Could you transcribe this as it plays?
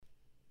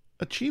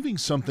Achieving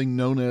something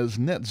known as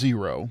net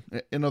zero,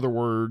 in other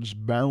words,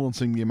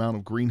 balancing the amount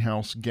of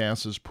greenhouse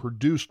gases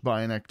produced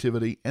by an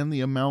activity and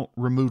the amount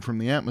removed from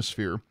the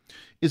atmosphere,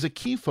 is a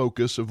key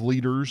focus of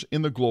leaders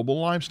in the global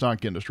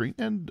livestock industry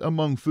and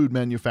among food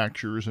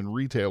manufacturers and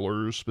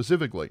retailers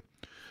specifically.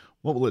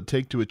 What will it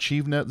take to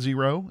achieve net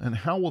zero, and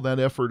how will that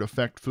effort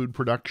affect food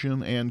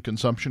production and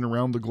consumption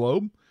around the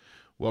globe?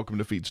 Welcome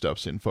to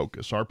Feedstuffs in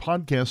Focus, our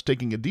podcast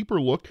taking a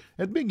deeper look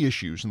at big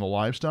issues in the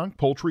livestock,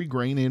 poultry,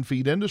 grain, and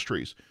feed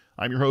industries.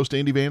 I'm your host,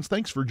 Andy Vance.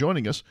 Thanks for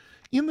joining us.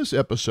 In this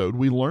episode,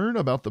 we learn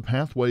about the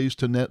pathways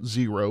to net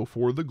zero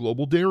for the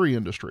global dairy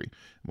industry.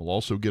 We'll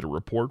also get a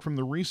report from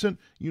the recent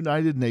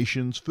United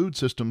Nations Food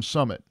Systems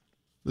Summit.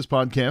 This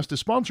podcast is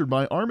sponsored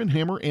by Arm &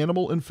 Hammer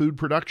Animal and Food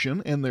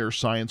Production and their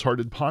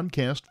science-hearted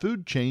podcast,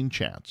 Food Chain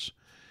Chats.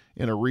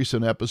 In a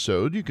recent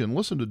episode, you can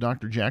listen to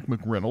Dr. Jack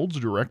McReynolds,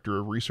 Director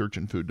of Research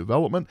and Food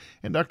Development,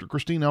 and Dr.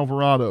 Christine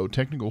Alvarado,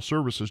 Technical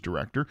Services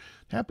Director,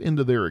 tap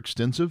into their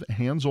extensive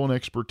hands-on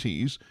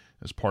expertise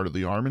as part of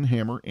the Arm &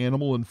 Hammer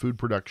Animal and Food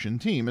Production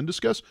team and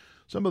discuss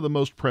some of the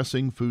most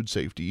pressing food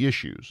safety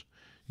issues.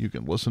 You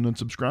can listen and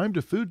subscribe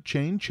to Food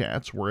Chain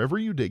Chats wherever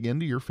you dig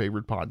into your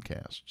favorite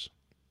podcasts.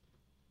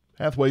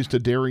 Pathways to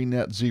Dairy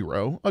Net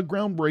Zero, a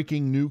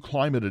groundbreaking new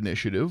climate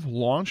initiative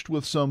launched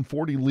with some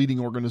 40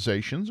 leading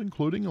organizations,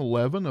 including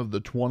 11 of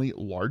the 20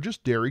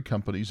 largest dairy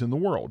companies in the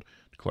world,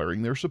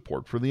 declaring their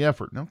support for the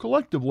effort. Now,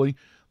 collectively,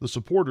 the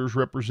supporters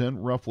represent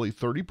roughly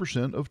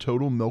 30% of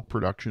total milk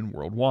production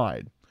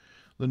worldwide.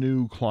 The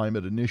new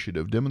climate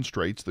initiative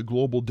demonstrates the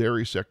global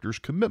dairy sector's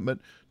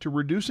commitment to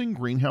reducing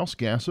greenhouse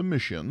gas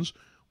emissions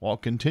while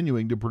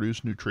continuing to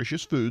produce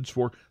nutritious foods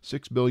for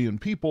 6 billion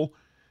people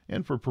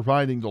and for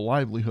providing the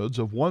livelihoods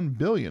of 1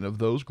 billion of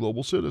those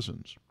global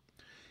citizens.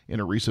 In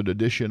a recent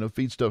edition of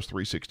Feedstuffs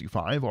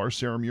 365, our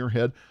Sarah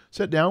Muirhead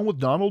sat down with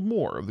Donald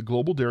Moore of the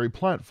Global Dairy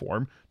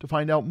Platform to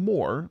find out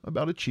more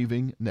about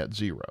achieving net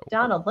zero.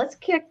 Donald, let's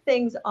kick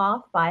things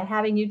off by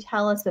having you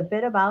tell us a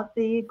bit about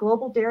the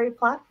Global Dairy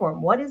Platform.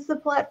 What is the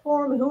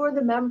platform? Who are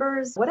the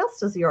members? What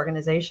else does the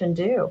organization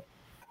do?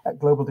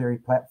 Global Dairy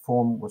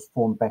Platform was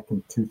formed back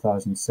in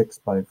 2006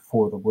 by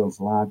four of the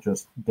world's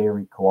largest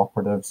dairy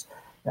cooperatives.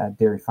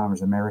 Dairy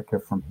Farmers America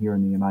from here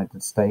in the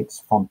United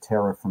States,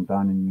 Fonterra from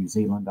down in New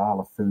Zealand,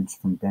 Arla Foods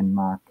from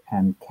Denmark,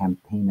 and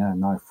Campina,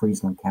 now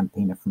Friesland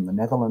Campina from the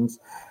Netherlands.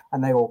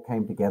 And they all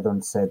came together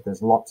and said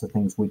there's lots of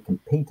things we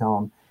compete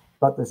on,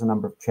 but there's a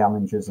number of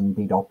challenges and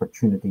indeed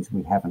opportunities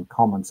we have in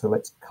common, so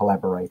let's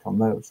collaborate on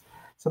those.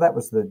 So that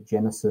was the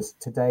genesis.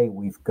 Today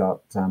we've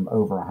got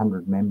over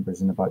 100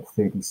 members in about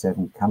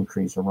 37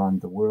 countries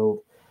around the world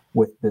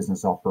with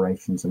business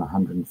operations in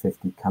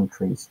 150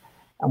 countries.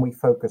 And we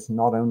focus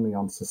not only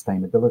on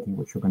sustainability,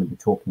 which we're going to be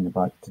talking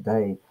about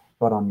today,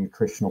 but on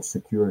nutritional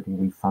security.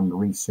 We fund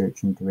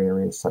research into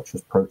areas such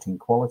as protein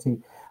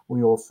quality.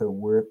 We also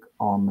work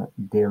on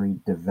dairy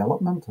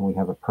development, and we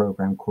have a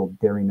program called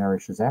Dairy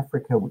Nourishes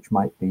Africa, which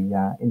might be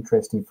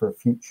interesting for a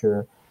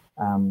future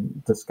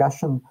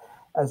discussion,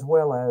 as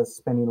well as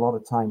spending a lot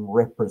of time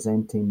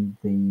representing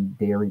the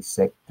dairy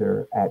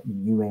sector at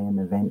UN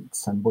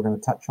events. And we're going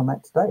to touch on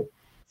that today.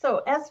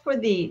 So as for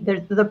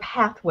the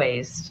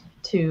pathways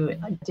to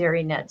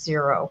Dairy Net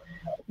Zero,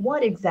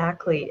 what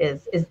exactly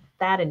is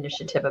that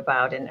initiative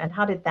about, and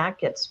how did that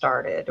get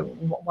started?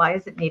 Why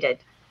is it needed?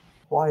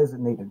 Why is it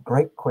needed?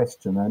 Great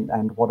question.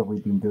 And what have we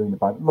been doing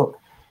about it? Look,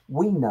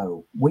 we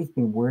know we've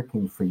been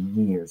working for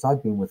years.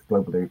 I've been with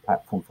Global Dairy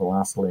Platform for the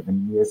last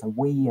 11 years, and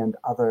we and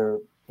other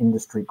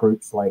industry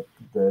groups like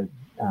the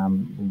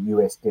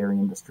US Dairy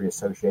Industry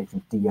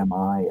Association,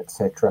 DMI,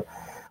 etc.,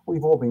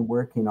 we've all been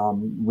working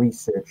on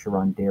research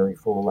around dairy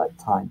for all that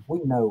time. We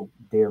know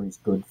dairy is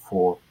good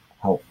for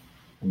health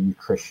and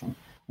nutrition.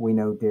 We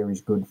know dairy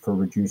is good for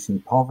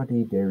reducing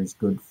poverty. Dairy is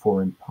good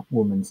for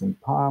women's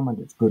empowerment.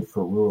 It's good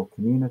for rural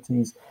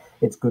communities.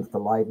 It's good for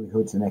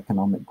livelihoods and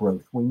economic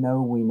growth. We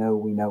know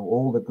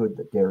all the good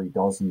that dairy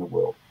does in the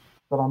world.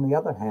 But on the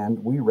other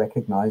hand, we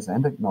recognize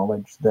and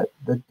acknowledge that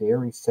the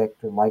dairy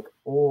sector, like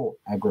all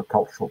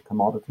agricultural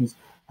commodities,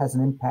 has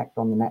an impact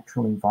on the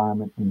natural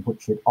environment in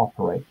which it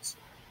operates.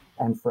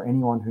 And for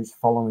anyone who's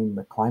following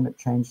the climate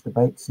change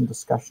debates and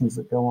discussions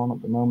that go on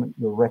at the moment,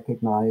 you'll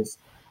recognize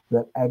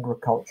that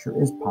agriculture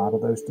is part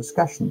of those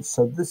discussions.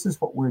 So this is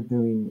what we're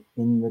doing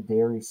in the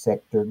dairy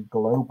sector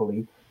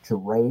globally to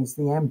raise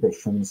the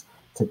ambitions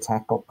to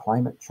tackle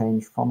climate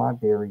change from our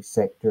dairy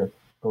sector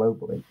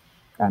globally.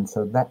 And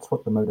so that's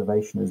what the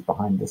motivation is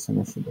behind this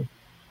initiative.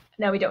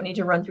 Now, we don't need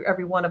to run through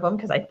every one of them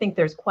because I think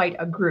there's quite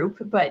a group,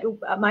 but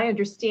my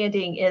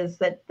understanding is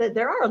that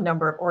there are a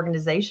number of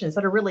organizations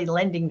that are really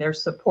lending their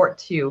support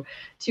to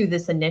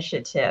this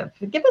initiative.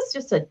 Give us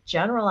just a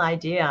general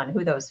idea on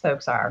who those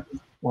folks are.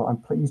 Well, I'm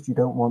pleased you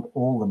don't want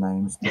all the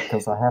names,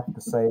 because I have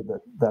to say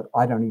that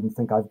I don't even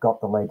think I've got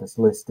the latest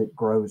list. It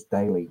grows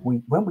daily.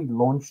 When we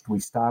launched, we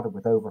started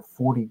with over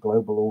 40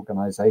 global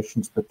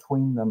organizations.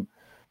 Between them,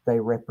 they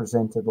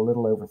represented a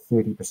little over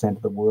 30%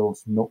 of the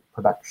world's milk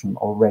production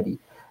already.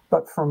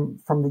 But from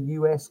the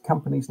US,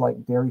 companies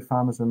like Dairy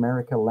Farmers of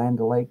America,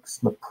 Land O'Lakes,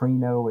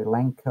 Leprino,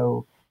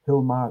 Elanco,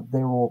 Hilmar,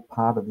 they're all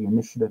part of the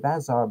initiative,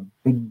 as are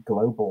big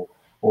global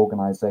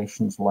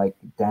organizations like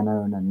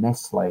Danone and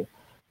Nestle.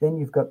 Then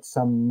you've got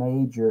some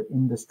major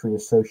industry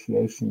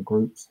association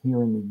groups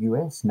here in the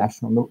US,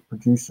 National Milk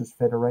Producers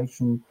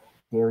Federation,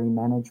 Dairy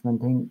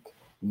Management Inc.,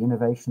 the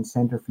Innovation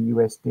Center for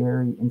US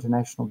Dairy,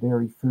 International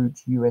Dairy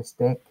Foods,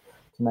 USDEC,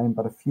 to name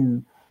but a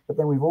few. But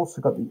then we've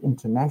also got the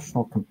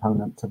international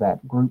component to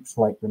that, groups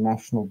like the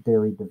National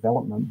Dairy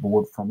Development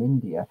Board from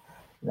India,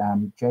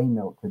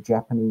 JMilk, the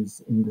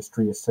Japanese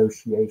Industry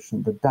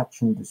Association, the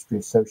Dutch Industry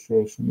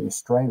Association, the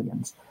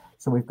Australians.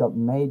 So we've got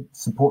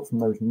support from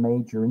those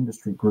major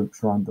industry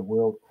groups around the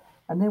world.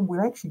 And then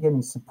we're actually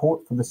getting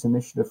support for this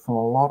initiative from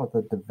a lot of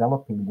the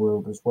developing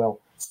world as well,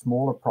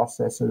 smaller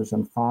processors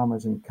and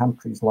farmers in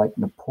countries like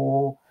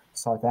Nepal,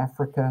 South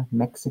Africa,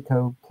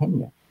 Mexico,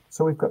 Kenya.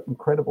 So we've got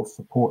incredible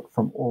support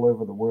from all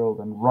over the world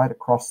and right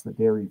across the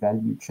dairy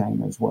value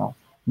chain as well,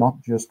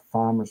 not just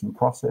farmers and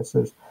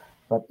processors,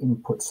 but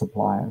input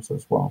suppliers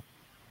as well.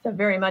 So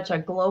very much a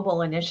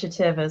global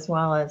initiative as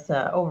well as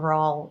an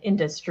overall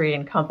industry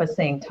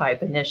encompassing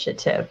type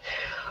initiative.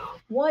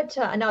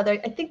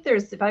 I think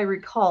there's, if I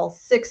recall,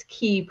 6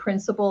 key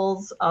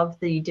principles of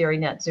the Dairy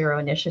Net Zero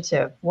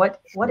initiative.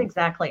 What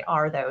exactly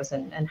are those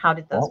and how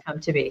did those come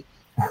to be?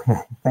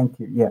 Thank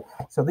you. Yeah.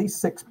 So these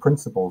 6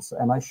 principles,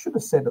 and I should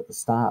have said at the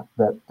start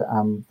that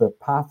the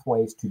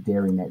Pathways to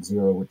Dairy Net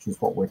Zero, which is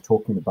what we're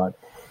talking about,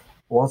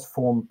 was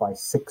formed by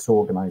 6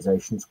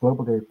 organizations.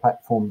 Global Dairy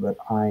Platform that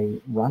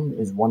I run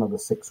is one of the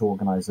 6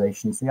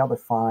 organizations. The other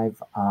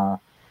 5 are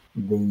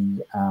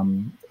the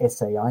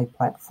SAI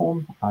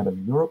platform out of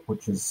Europe,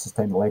 which is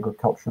Sustainable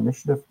Agriculture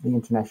Initiative, the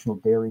International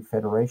Dairy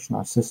Federation,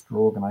 our sister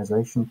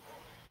organization,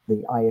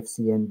 the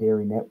IFCN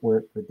Dairy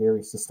Network, the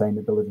Dairy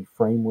Sustainability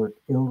Framework,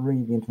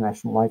 ILRI, the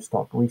International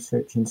Livestock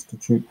Research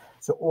Institute.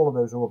 So all of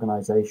those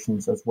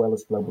organizations, as well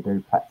as Global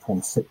Dairy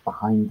Platform, sit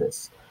behind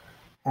this.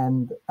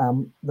 And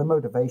the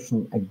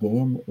motivation,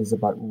 again, is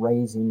about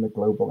raising the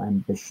global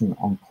ambition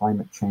on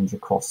climate change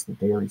across the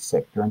dairy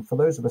sector. And for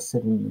those of us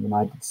sitting in the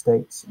United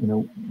States,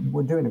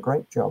 we're doing a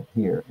great job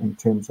here in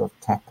terms of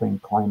tackling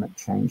climate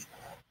change.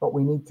 But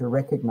we need to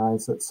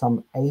recognize that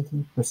some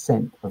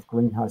 80% of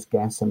greenhouse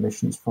gas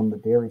emissions from the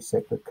dairy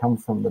sector come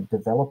from the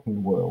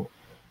developing world.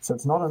 So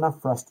it's not enough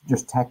for us to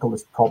just tackle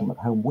this problem at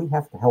home. We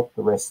have to help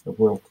the rest of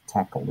the world to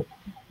tackle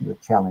the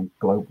challenge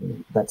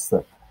globally. That's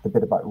the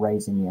bit about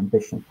raising the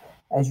ambition.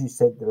 As you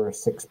said, there are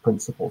 6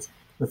 principles.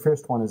 The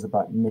first one is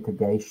about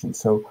mitigation.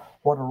 So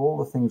what are all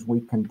the things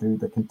we can do,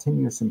 the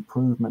continuous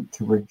improvement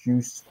to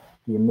reduce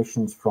the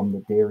emissions from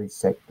the dairy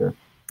sector?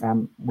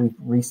 We've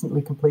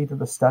recently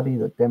completed a study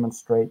that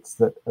demonstrates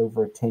that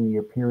over a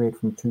 10-year period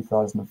from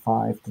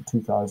 2005 to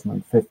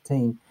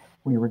 2015,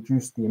 we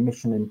reduced the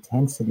emission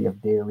intensity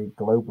of dairy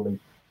globally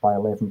by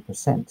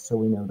 11%. So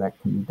we know that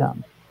can be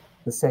done.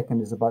 The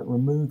second is about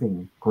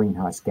removing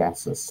greenhouse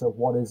gases. So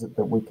what is it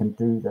that we can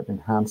do that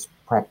enhance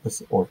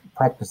practices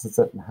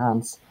that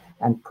enhance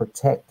and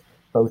protect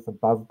both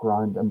above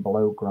ground and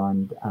below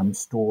ground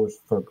stores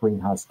for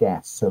greenhouse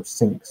gas? So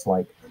sinks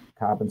like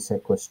carbon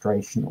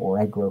sequestration or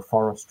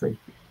agroforestry.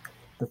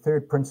 The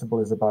third principle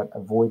is about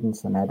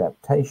avoidance and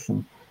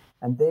adaptation.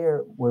 And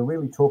there we're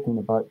really talking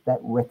about that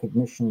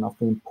recognition of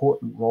the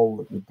important role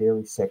that the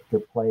dairy sector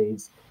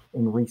plays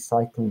in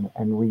recycling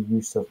and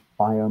reuse of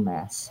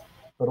biomass,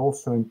 but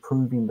also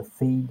improving the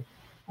feed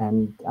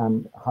and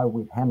how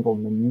we handle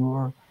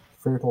manure,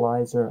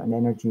 fertilizer, and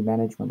energy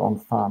management on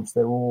farms.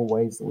 They're all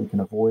ways that we can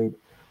avoid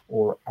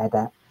or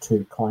adapt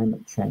to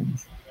climate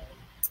change.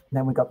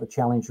 Then we got the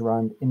challenge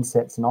around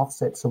insets and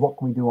offsets. So what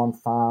can we do on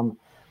farm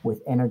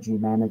with energy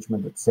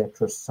management,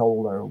 etc.,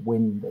 solar,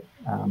 wind,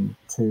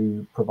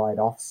 to provide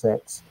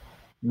offsets?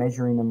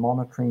 Measuring and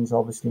monitoring is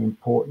obviously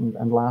important.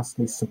 And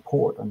lastly,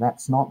 support. And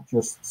that's not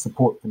just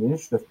support for the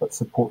initiative, but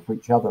support for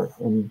each other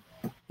in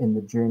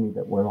the journey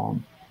that we're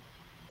on.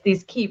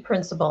 These key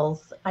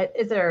principles,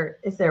 is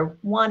there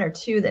one or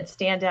two that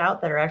stand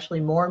out that are actually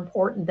more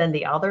important than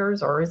the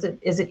others, or is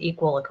it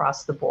equal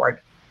across the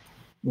board?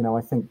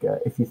 I think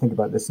if you think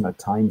about this in a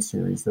time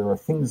series, there are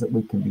things that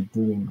we can be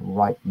doing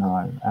right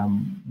now.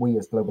 We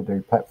as Global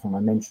Dairy Platform, I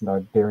mentioned our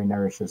Dairy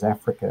Nourishes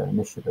Africa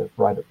initiative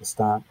right at the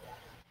start.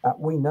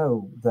 We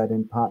know that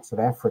in parts of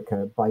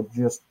Africa, by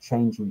just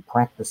changing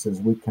practices,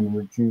 we can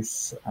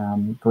reduce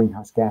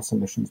greenhouse gas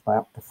emissions by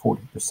up to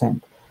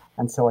 40%.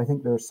 And so I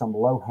think there's some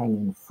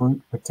low-hanging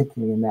fruit,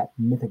 particularly in that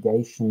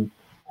mitigation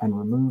and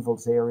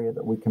removals area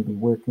that we can be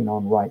working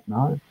on right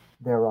now.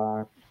 There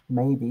are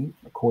maybe,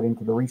 according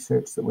to the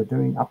research that we're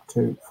doing, up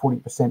to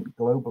 40%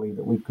 globally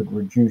that we could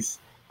reduce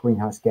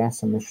greenhouse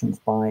gas emissions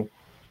by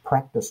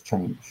practice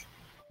change.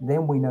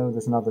 Then we know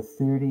there's another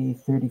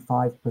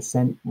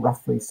 35%,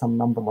 roughly some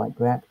number like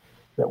that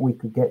we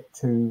could get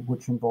to,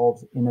 which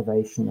involves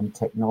innovation and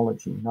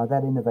technology. Now,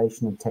 that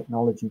innovation and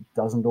technology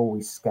doesn't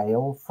always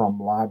scale from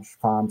large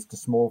farms to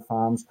small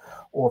farms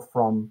or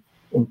from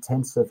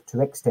intensive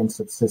to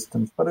extensive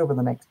systems. But over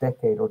the next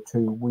decade or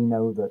two, we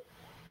know that,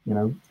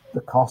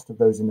 the cost of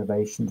those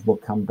innovations will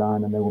come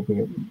down and they will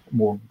be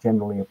more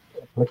generally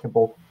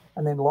applicable.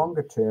 And then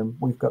longer term,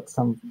 we've got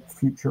some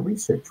future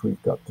research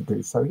we've got to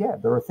do. So yeah,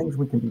 there are things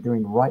we can be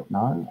doing right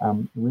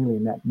now, really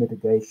in that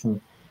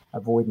mitigation,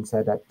 avoidance,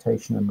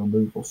 adaptation, and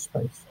removal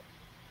space.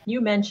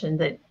 You mentioned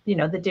that,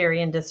 the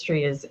dairy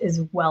industry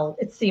is well,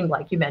 it seemed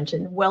like you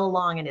mentioned, well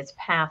along in its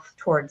path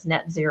towards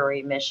net zero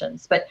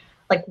emissions. But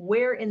like,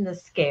 where in the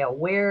scale,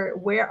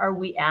 where are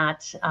we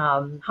at?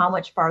 How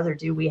much farther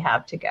do we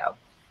have to go?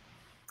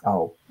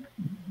 Oh,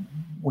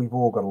 we've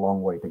all got a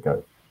long way to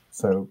go.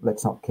 So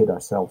let's not kid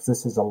ourselves.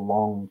 This is a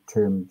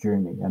long-term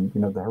journey, and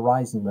the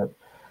horizon that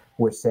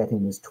we're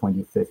setting is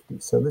 2050.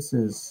 So this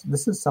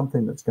is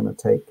something that's going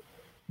to take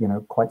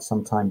quite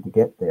some time to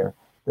get there.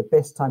 The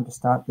best time to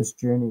start this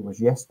journey was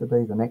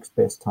yesterday. The next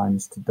best time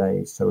is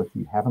today. So if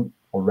you haven't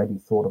already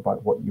thought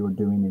about what you're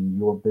doing in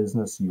your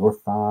business, your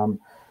farm,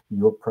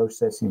 your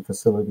processing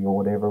facility, or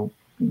whatever,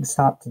 you can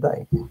start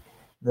today.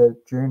 The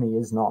journey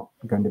is not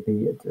going to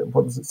be,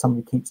 what is it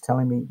somebody keeps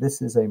telling me?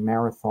 This is a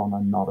marathon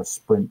and not a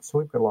sprint. So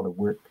we've got a lot of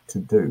work to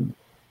do.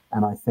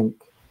 And I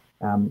think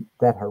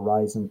that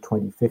horizon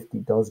 2050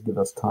 does give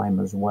us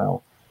time as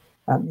well.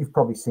 You've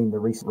probably seen the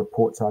recent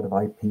reports out of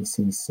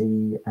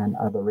IPCC and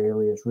other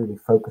areas really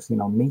focusing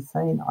on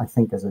methane. I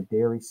think as a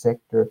dairy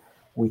sector,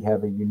 we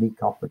have a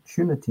unique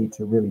opportunity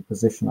to really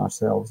position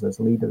ourselves as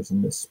leaders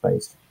in this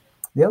space.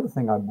 The other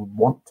thing I would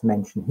want to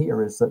mention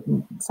here is that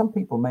some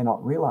people may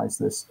not realize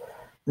this.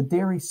 The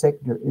dairy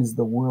sector is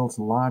the world's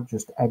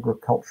largest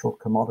agricultural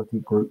commodity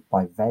group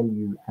by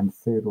value and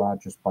third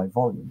largest by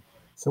volume.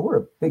 So we're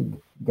a big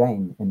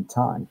game in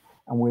time.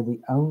 And we're the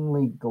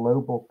only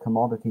global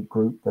commodity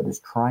group that is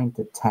trying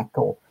to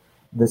tackle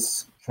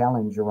this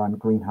challenge around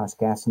greenhouse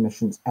gas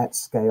emissions at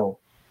scale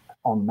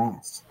en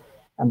masse.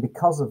 And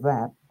because of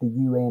that, the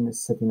UN is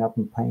sitting up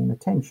and paying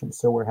attention.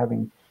 So we're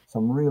having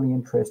some really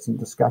interesting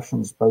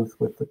discussions, both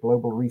with the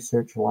Global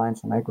Research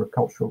Alliance on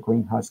Agricultural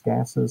Greenhouse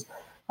Gases.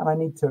 And I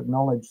need to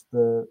acknowledge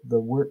the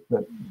work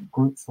that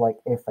groups like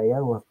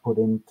FAO have put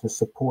in to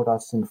support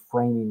us in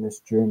framing this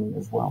journey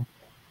as well.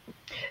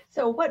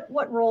 So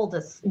what role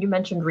does, you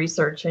mentioned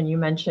research, and you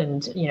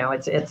mentioned,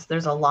 it's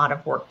there's a lot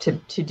of work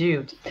to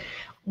do.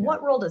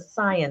 What role does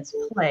science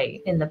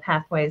play in the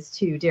Pathways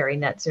to Dairy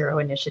Net Zero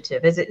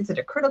initiative? Is it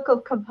a critical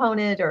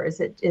component, or is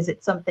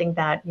it something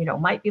that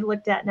might be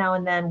looked at now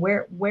and then?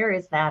 Where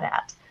is that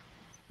at?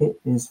 It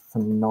is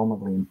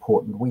phenomenally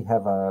important. We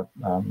have a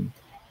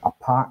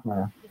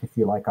partner, if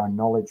you like. Our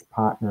knowledge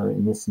partner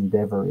in this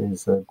endeavor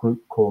is a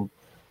group called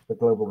the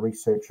Global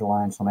Research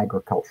Alliance on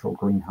Agricultural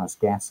Greenhouse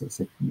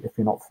Gases. If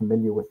you're not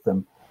familiar with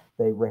them,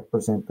 they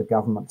represent the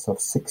governments of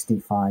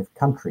 65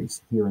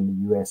 countries. Here in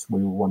the US,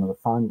 we were one of the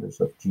founders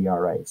of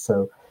GRA.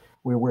 So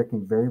we're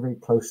working very, very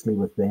closely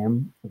with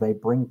them. They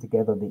bring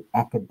together the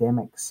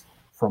academics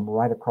from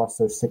right across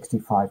those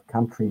 65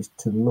 countries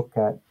to look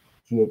at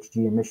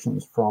GHG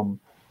emissions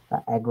from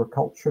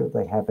agriculture.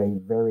 They have a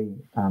very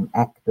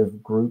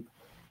active group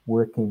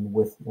working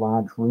with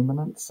large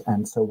ruminants,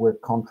 and so we're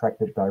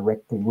contracted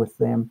directly with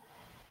them.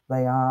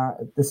 They are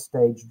at this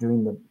stage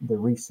doing the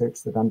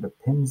research that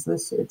underpins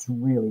this. It's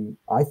really,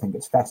 I think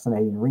it's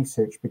fascinating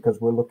research, because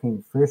we're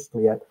looking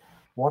firstly at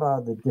what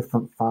are the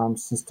different farm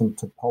system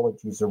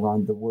topologies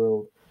around the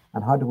world,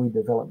 and how do we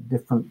develop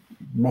different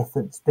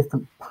methods,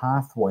 different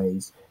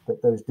pathways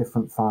that those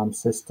different farm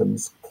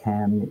systems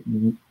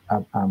can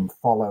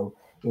follow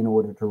in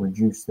order to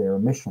reduce their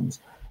emissions.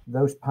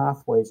 Those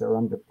pathways are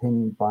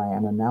underpinned by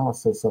an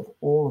analysis of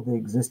all of the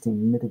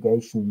existing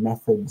mitigation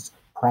methods,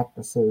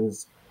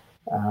 practices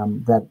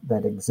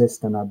that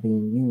exist and are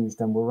being used.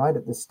 And we're right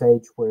at this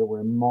stage where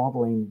we're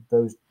modeling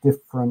those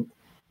different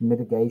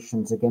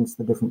mitigations against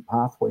the different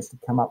pathways to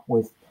come up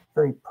with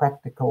very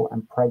practical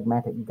and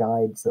pragmatic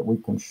guides that we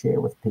can share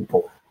with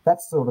people.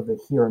 That's sort of the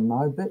here and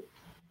now bit.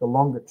 The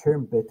longer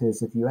term bit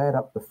is, if you add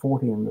up the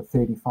 40 and the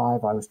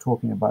 35 I was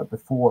talking about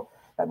before,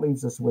 that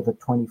leaves us with a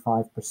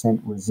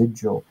 25%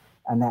 residual.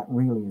 And that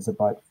really is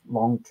about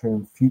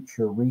long-term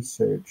future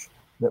research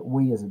that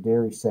we as a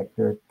dairy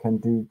sector can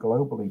do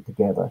globally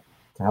together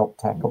to help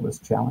tackle this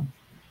challenge.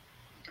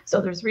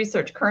 So there's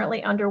research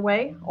currently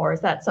underway, or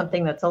is that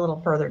something that's a little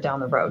further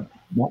down the road?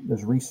 Yeah,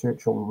 there's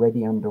research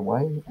already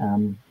underway.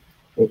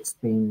 It's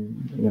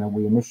been,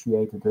 we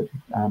initiated it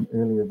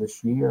earlier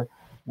this year.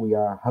 We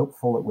are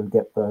hopeful that we'll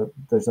get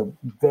there's a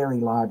very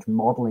large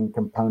modeling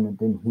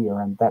component in here,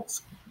 and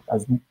that's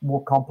as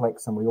more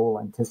complex than we all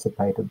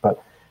anticipated,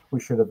 but we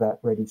should have that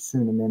ready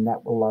soon, and then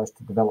that will allow us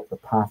to develop the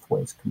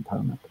pathways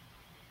component.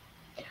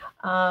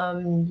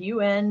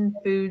 UN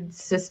Food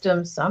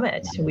Systems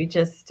Summit. We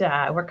just,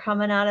 we're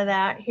coming out of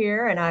that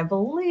here, and I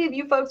believe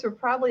you folks were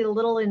probably a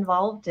little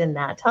involved in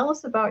that. Tell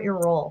us about your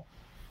role.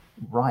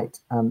 Right.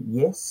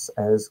 Yes,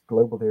 as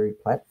Global Dairy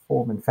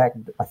Platform. In fact,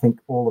 I think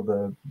all of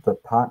the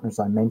partners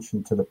I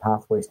mentioned to the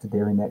Pathways to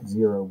Dairy Net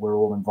Zero, we're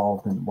all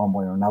involved in one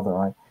way or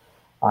another.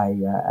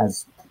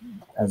 As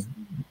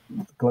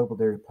Global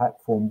Dairy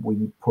Platform,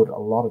 we put a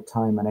lot of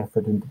time and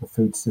effort into the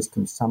Food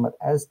Systems Summit,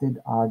 as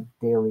did our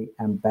dairy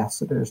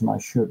ambassadors, and I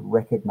should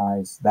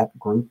recognize that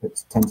group.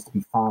 It tends to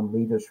be farm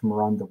leaders from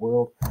around the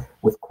world,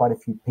 with quite a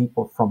few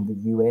people from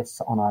the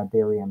US on our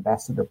dairy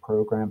ambassador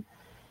program.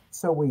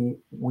 So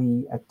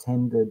we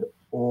attended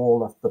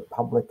all of the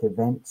public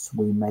events.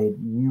 We made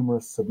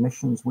numerous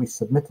submissions. We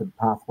submitted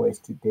Pathways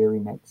to Dairy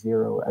Net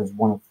Zero as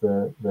one of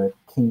the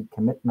key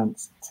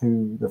commitments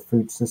to the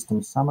Food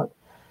Systems Summit.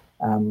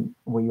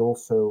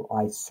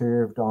 I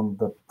served on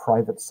the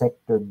private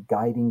sector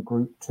guiding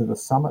group to the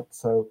summit.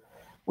 So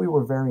we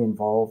were very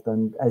involved.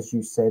 And as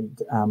you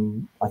said,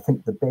 I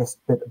think the best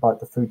bit about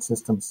the Food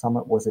Systems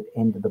Summit was it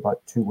ended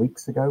about 2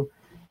 weeks ago.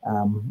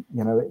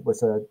 It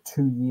was a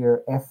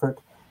 2-year effort.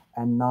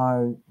 And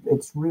now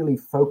it's really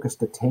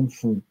focused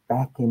attention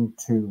back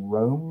into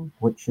Rome,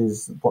 which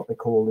is what they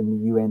call in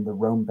the UN the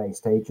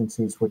Rome-based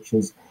agencies, which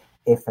is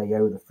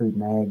FAO, the Food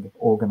and Ag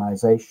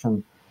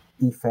Organization,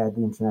 IFAD,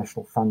 the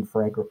International Fund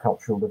for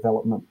Agricultural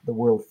Development, the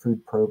World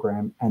Food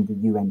Programme, and the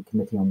UN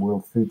Committee on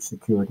World Food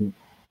Security.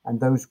 And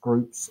those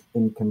groups,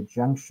 in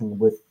conjunction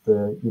with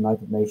the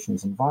United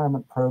Nations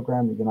Environment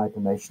Programme, the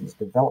United Nations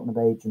Development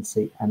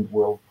Agency, and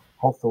World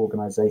Health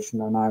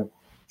Organization, are now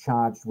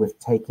charged with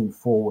taking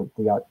forward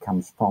the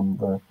outcomes from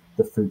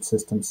the Food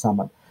Systems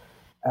Summit.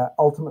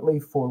 Ultimately,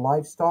 for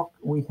livestock,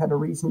 we had a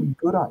reasonably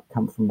good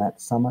outcome from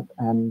that summit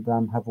and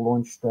have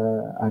launched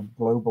a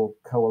global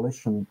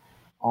coalition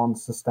on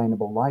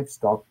sustainable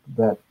livestock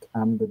that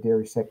the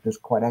dairy sector is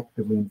quite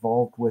actively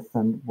involved with,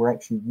 and we're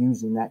actually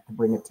using that to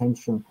bring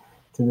attention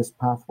to this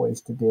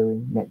Pathways to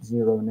Dairy Net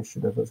Zero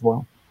initiative as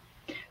well.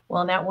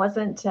 Well, and that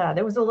wasn't,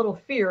 there was a little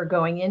fear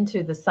going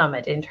into the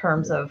summit in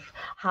terms of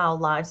how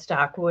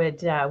livestock would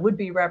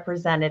be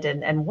represented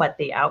and what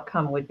the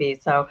outcome would be.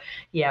 So,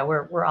 yeah,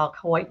 we're all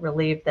quite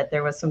relieved that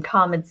there was some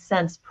common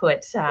sense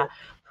put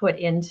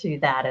into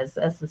that as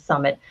the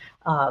summit,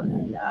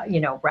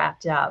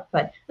 wrapped up.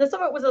 But the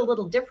summit was a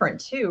little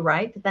different too,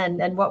 right?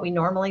 Than what we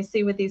normally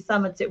see with these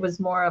summits. It was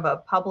more of a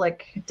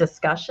public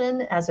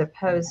discussion as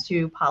opposed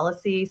to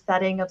policy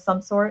setting of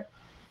some sort.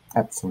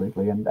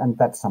 Absolutely, and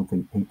that's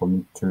something people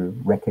need to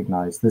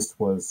recognize. It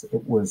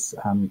was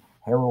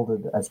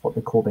heralded as what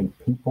they called a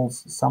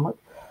people's summit.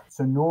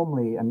 So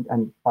normally,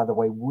 and by the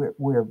way,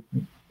 we're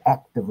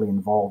actively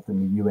involved in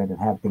the UN and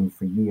have been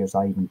for years.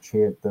 I even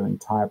chaired the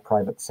entire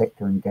private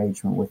sector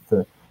engagement with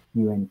the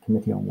UN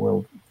Committee on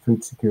World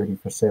Food Security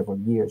for several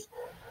years.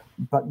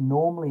 But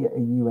normally a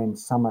UN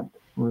summit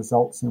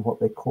results in what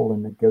they call a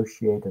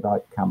negotiated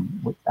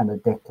outcome and a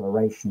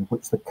declaration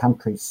which the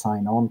countries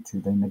sign on to,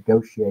 they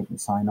negotiate and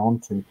sign on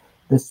to.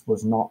 This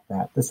was not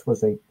that. This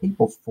was a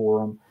people's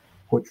forum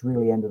which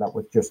really ended up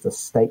with just a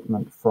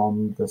statement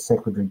from the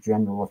Secretary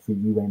General of the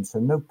UN. So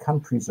no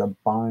countries are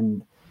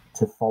bound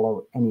to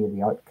follow any of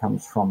the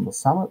outcomes from the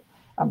summit.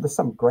 There's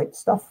some great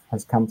stuff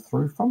has come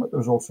through from it.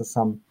 There's also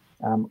some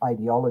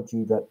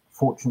ideology that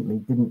fortunately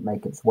didn't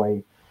make its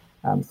way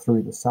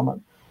through the summit.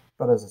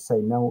 But as I say,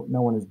 no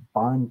one is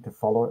bound to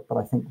follow it, but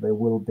I think they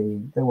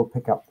will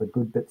pick up the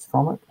good bits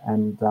from it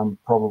and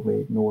probably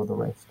ignore the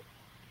rest.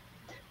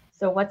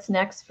 So what's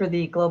next for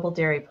the Global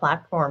Dairy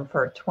Platform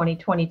for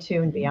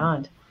 2022 and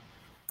beyond?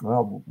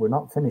 Well, we're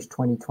not finished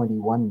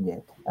 2021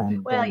 yet.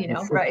 And,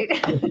 right.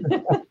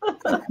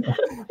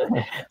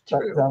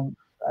 True.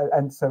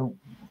 And so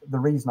the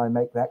reason I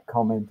make that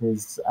comment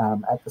is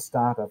at the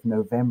start of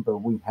November,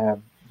 we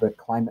have the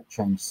Climate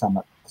Change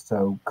Summit.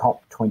 So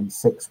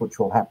COP26, which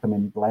will happen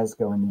in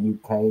Glasgow in the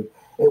UK.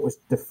 It was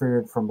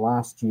deferred from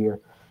last year.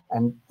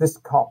 And this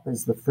COP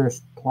is the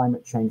first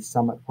climate change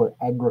summit where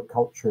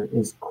agriculture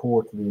is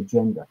core to the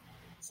agenda.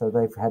 So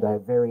they've had a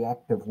very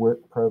active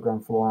work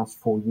program for the last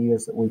 4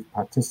 years that we've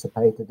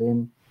participated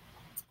in.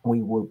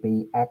 We will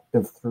be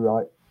active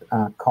throughout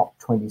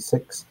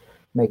COP26,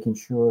 making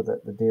sure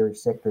that the dairy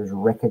sector is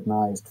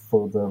recognized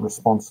for the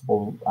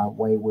responsible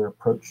way we're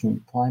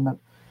approaching climate.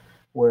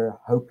 We're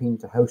hoping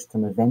to host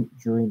an event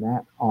during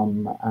that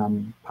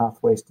on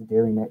Pathways to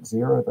Dairy Net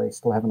Zero. They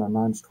still haven't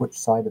announced which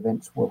side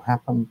events will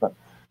happen, but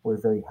we're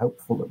very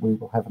hopeful that we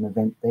will have an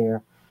event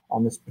there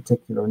on this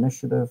particular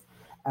initiative.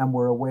 And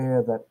we're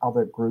aware that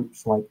other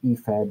groups like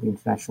IFAD, the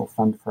International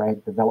Fund for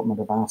Ag Development,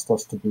 have asked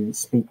us to be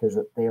speakers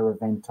at their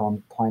event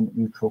on climate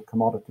neutral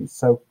commodities.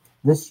 So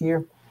this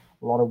year,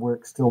 a lot of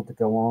work still to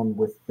go on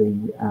with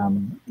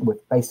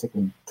with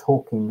basically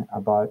talking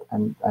about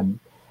and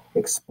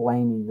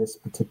explaining this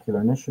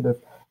particular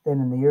initiative. Then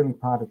in the early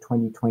part of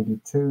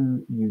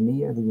 2022,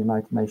 UNEA, the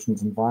United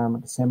Nations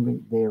Environment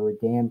Assembly, there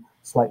again,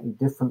 slightly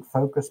different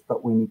focus,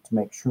 but we need to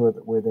make sure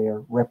that we're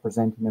there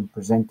representing and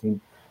presenting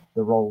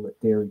the role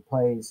that dairy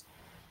plays.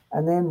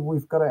 And then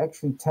we've got to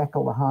actually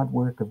tackle the hard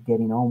work of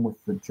getting on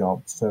with the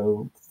job.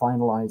 So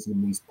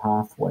finalizing these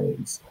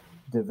pathways,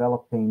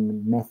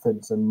 developing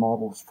methods and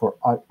models for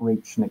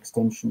outreach and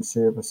extension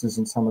services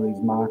in some of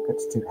these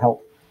markets to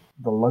help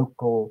the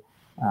local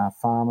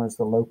farmers,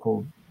 the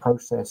local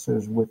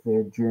processors with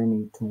their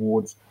journey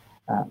towards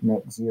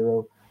net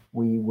zero.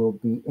 we will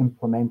be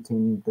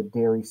implementing the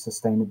Dairy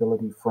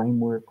Sustainability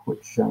Framework,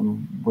 which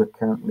we're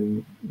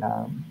currently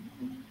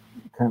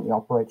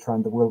operates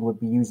around the world. We'll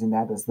be using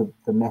that as the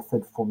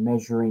method for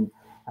measuring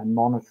and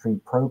monitoring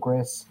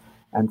progress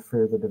and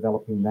further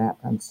developing that.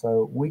 And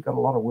so we got a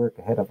lot of work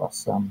ahead of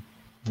us,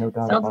 no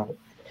doubt about it.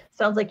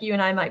 Sounds like you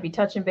and I might be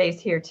touching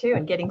base here too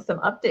and getting some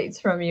updates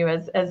from you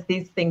as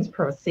these things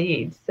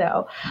proceed.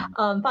 So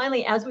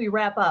finally, as we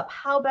wrap up,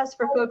 how best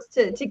for folks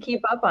to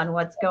keep up on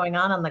what's going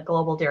on the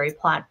Global Dairy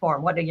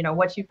Platform? What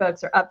you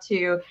folks are up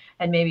to,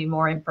 and maybe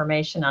more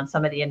information on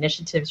some of the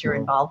initiatives you're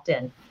involved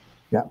in?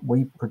 Yeah,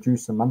 we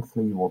produce a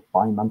monthly or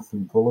bi-monthly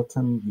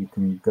bulletin. You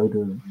can go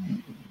to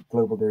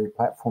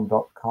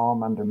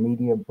globaldairyplatform.com under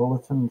media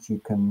bulletins. You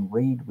can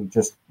read.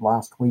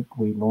 Last week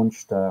we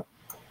launched a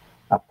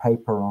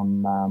paper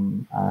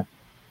on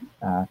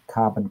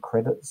carbon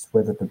credits,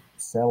 whether to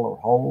sell or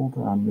hold,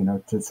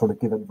 to sort of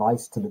give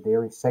advice to the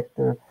dairy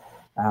sector.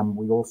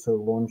 We also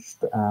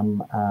launched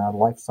a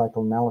life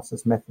cycle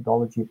analysis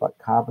methodology about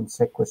carbon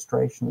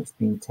sequestration that's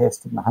being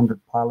tested in 100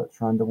 pilots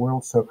around the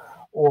world. So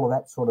all of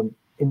that sort of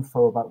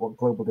info about what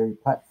Global Dairy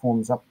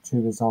Platform's up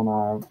to is on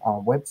our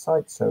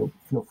website, so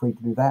feel free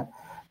to do that.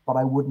 But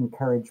I would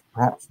encourage,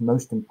 perhaps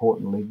most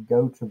importantly,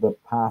 go to the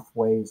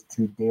Pathways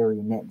to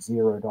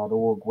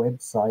DairyNetZero.org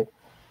website,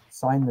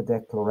 sign the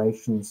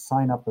declaration,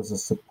 sign up as a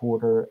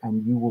supporter,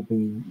 and you will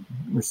be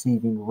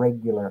receiving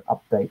regular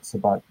updates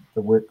about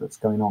the work that's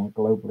going on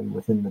globally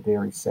within the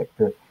dairy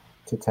sector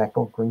to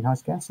tackle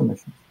greenhouse gas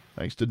emissions.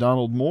 Thanks to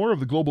Donald Moore of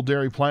the Global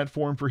Dairy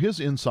Platform for his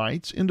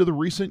insights into the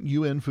recent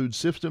UN Food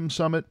Systems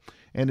Summit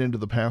and into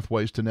the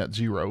pathways to net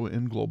zero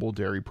in global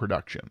dairy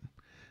production.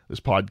 This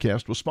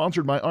podcast was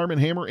sponsored by Arm &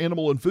 Hammer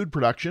Animal and Food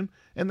Production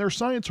and their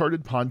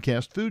science-hearted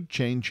podcast Food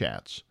Chain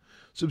Chats.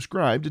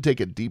 Subscribe to take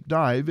a deep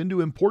dive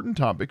into important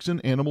topics in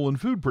animal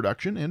and food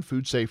production and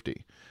food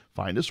safety.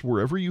 Find us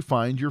wherever you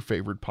find your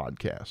favorite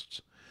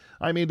podcasts.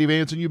 I'm Andy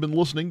Vance, and you've been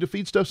listening to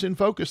Feedstuffs in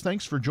Focus.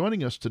 Thanks for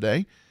joining us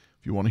today.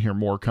 If you want to hear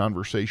more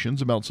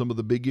conversations about some of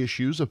the big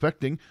issues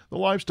affecting the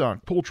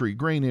livestock, poultry,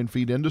 grain, and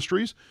feed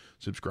industries,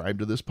 subscribe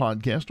to this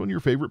podcast on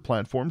your favorite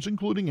platforms,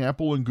 including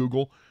Apple and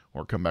Google,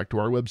 or come back to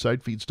our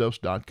website,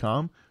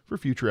 feedstuffs.com, for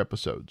future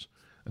episodes.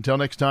 Until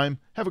next time,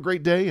 have a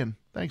great day, and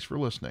thanks for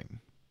listening.